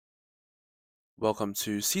Welcome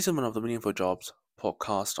to Season 1 of the Meaningful Jobs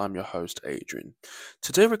podcast. I'm your host, Adrian.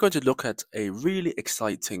 Today we're going to look at a really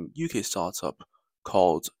exciting UK startup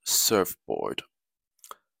called Surfboard.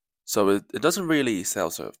 So it doesn't really sell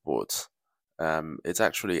surfboards. It's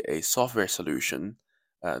actually a software solution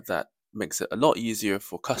that makes it a lot easier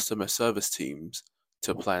for customer service teams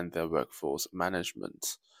to plan their workforce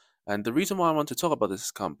management. And the reason why I want to talk about this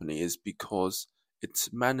company is because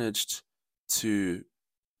it's managed to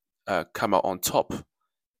come out on top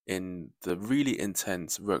in the really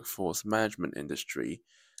intense workforce management industry,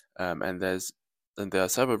 and there are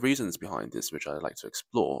several reasons behind this which I'd like to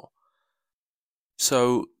explore.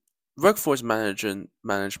 So, workforce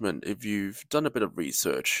management, if you've done a bit of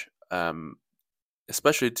research,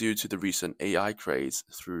 especially due to the recent AI craze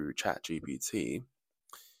through ChatGPT,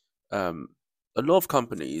 um, a lot of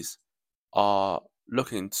companies are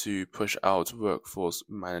looking to push out workforce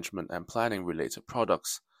management and planning related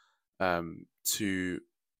products to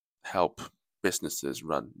help businesses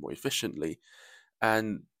run more efficiently.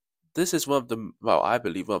 And this is one of the, well, I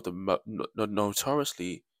believe one of the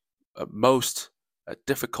notoriously most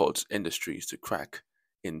difficult industries to crack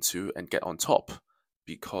into and get on top,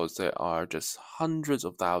 because there are just hundreds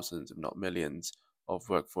of thousands, if not millions, of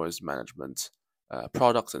workforce management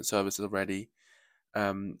products and services already.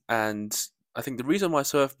 And I think the reason why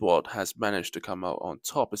Surfboard has managed to come out on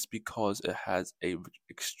top is because it has a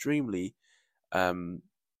extremely um,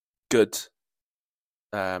 good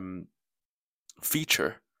um,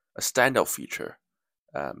 feature, a standout feature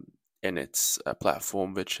um, in its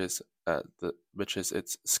platform, which is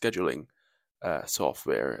its scheduling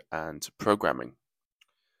software and programming.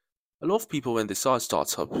 A lot of people, when they start a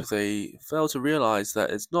startup, they fail to realize that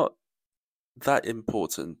it's not that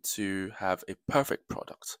important to have a perfect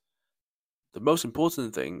product. The most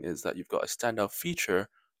important thing is that you've got a standout feature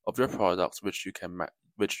of your product which you can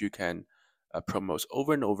promote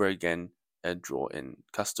over and over again and draw in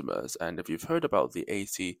customers. And if you've heard about the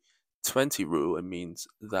 80-20 rule, it means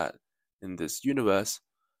that in this universe,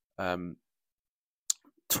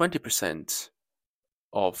 20%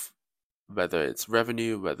 of whether it's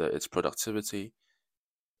revenue, whether it's productivity,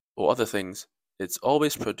 or other things, it's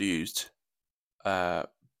always produced by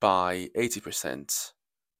 80%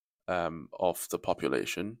 of the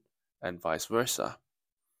population, and vice versa.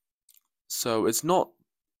 So it's not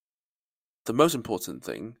the most important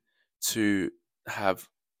thing to have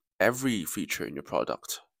every feature in your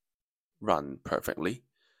product run perfectly.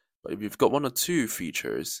 But if you've got one or two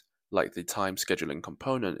features, like the time scheduling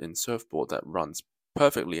component in Surfboard that runs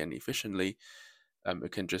perfectly and efficiently,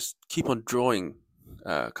 it can just keep on drawing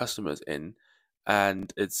customers in.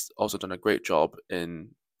 And it's also done a great job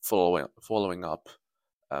in following up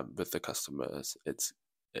with the customers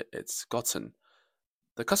it's gotten.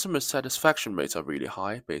 The customer satisfaction rates are really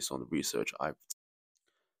high based on the research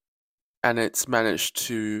and it's managed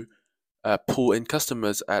to pull in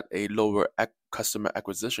customers at a lower customer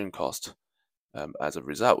acquisition cost as a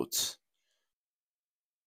result.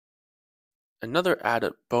 Another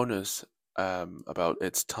added bonus about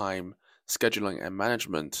its time scheduling and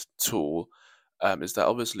management tool is that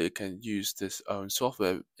obviously it can use this own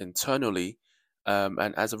software internally,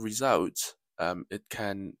 and as a result, it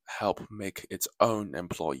can help make its own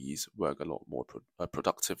employees work a lot more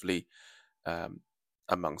productively um,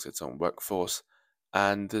 amongst its own workforce.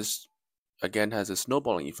 And this again has a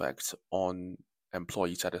snowballing effect on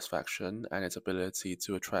employee satisfaction and its ability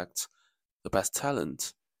to attract the best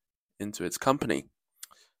talent into its company.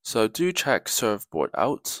 So do check Surfboard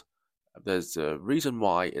out. There's a reason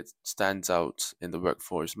why it stands out in the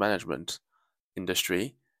workforce management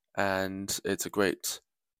industry, and it's a great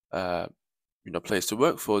place to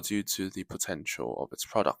work for due to the potential of its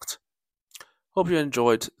product. Hope you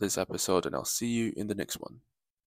enjoyed this episode, and I'll see you in the next one.